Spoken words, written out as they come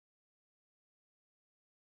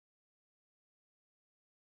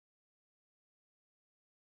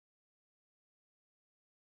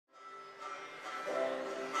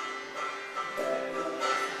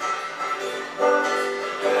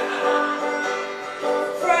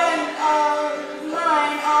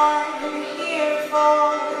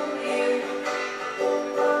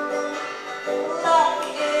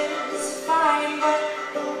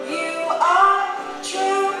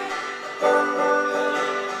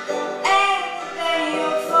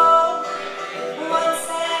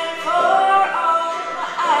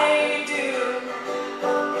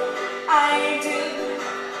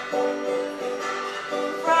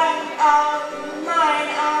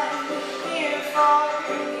for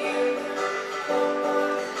you.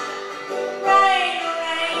 Rain,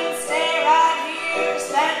 rain, stay right here.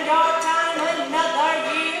 Spend your time another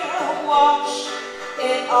year. Wash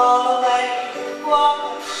it all away.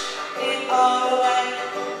 Wash it all away.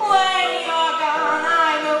 When you're gone,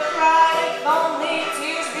 I will cry. If only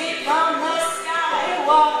tears become the sky.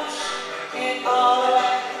 Wash it all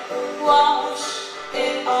away. Wash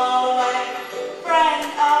it all away. Friend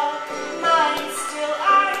of mine, still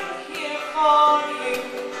I'm here for you.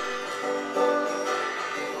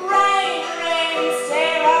 Rain, rain,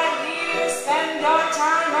 stay right here. Spend your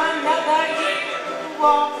time another year.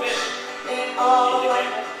 Wash it all away.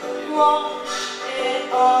 Wash it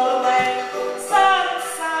all away. Sun,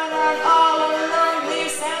 sun, on all alone,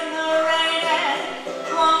 leaves and the rain. And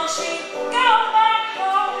won't you go back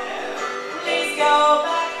home? Please go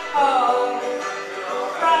back home.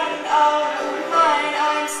 Friend of mine,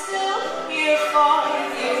 I'm still here for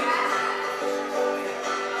you.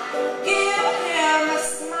 Give him a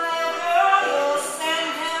smile, girl, you'll send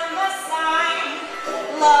him a sign.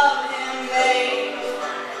 Love him, babe,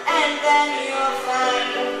 and then you'll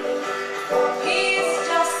find he's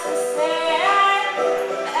just the same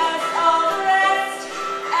as all the rest.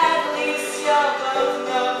 At least you'll both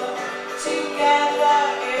know together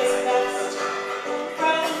is best.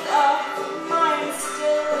 Friend of mine,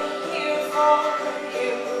 still here for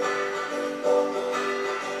you.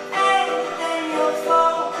 And then you'll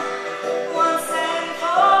fall once and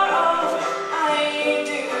for all. I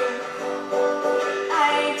do, I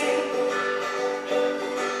do.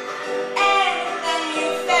 And then you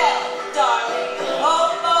fell, darling.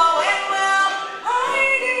 Hope all went well. I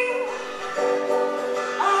do,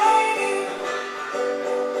 I do.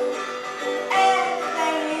 And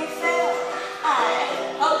then you fell. I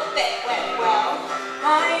hope it went well.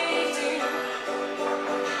 I do,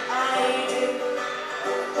 I do.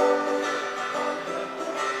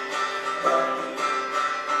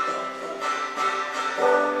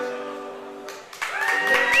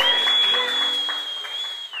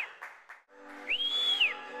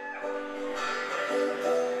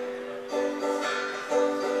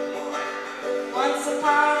 Once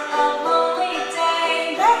upon a lonely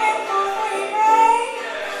day, begging for free rain,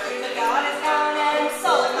 the God is gone and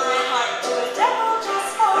sold my heart to a devil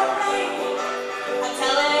just for rain. I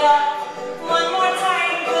tell it all one more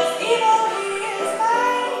time, 'cause evil he is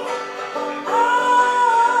mine. I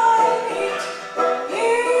meet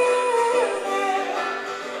you there.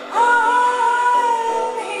 I'll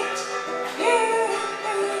meet you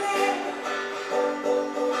there.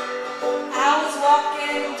 I was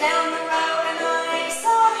walking down the road and I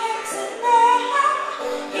saw him sitting there.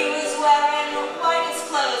 He was wearing white as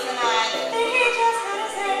clothes and I think he just cut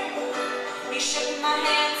his hair. He shook my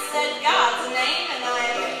hand, said God's name, and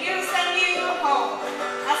I'm here to send you home.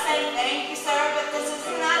 I said thank you sir, but this is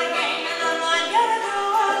not a game and I'm not gonna go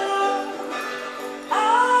alone.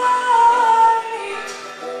 I'll meet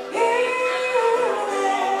you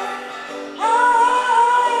there.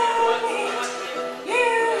 I'll meet you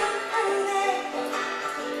there.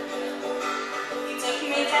 He took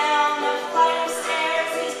me down a flight of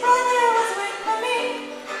stairs. His brother was with me.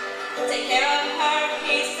 Take care of her,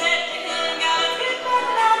 he said to him. God's good, but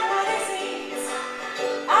not what he sees.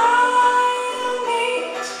 I'll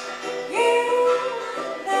meet you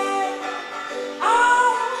there.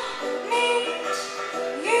 I'll meet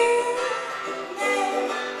you there.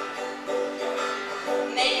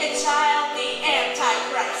 Make a child the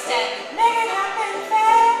Antichrist and make it happen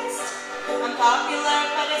fast. I'm popular,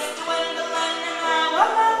 but it's dwindling, and I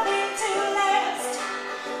want nothing to last.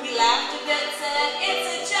 He laughed a bit, said it's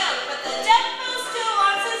a joke, but the devil still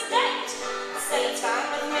wants his date. I said it's fine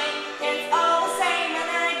with me, it's all the same, and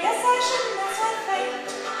I guess I should mess with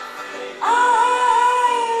fate.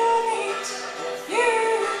 I'll meet you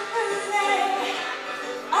there.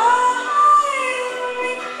 I'll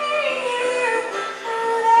meet you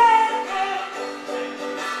there.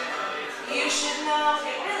 You should know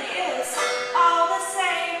it really is all the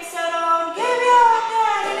same, so don't give your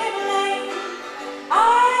God any blame.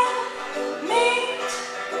 I'll meet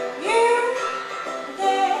you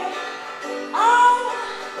there. I'll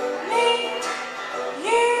meet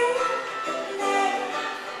you there.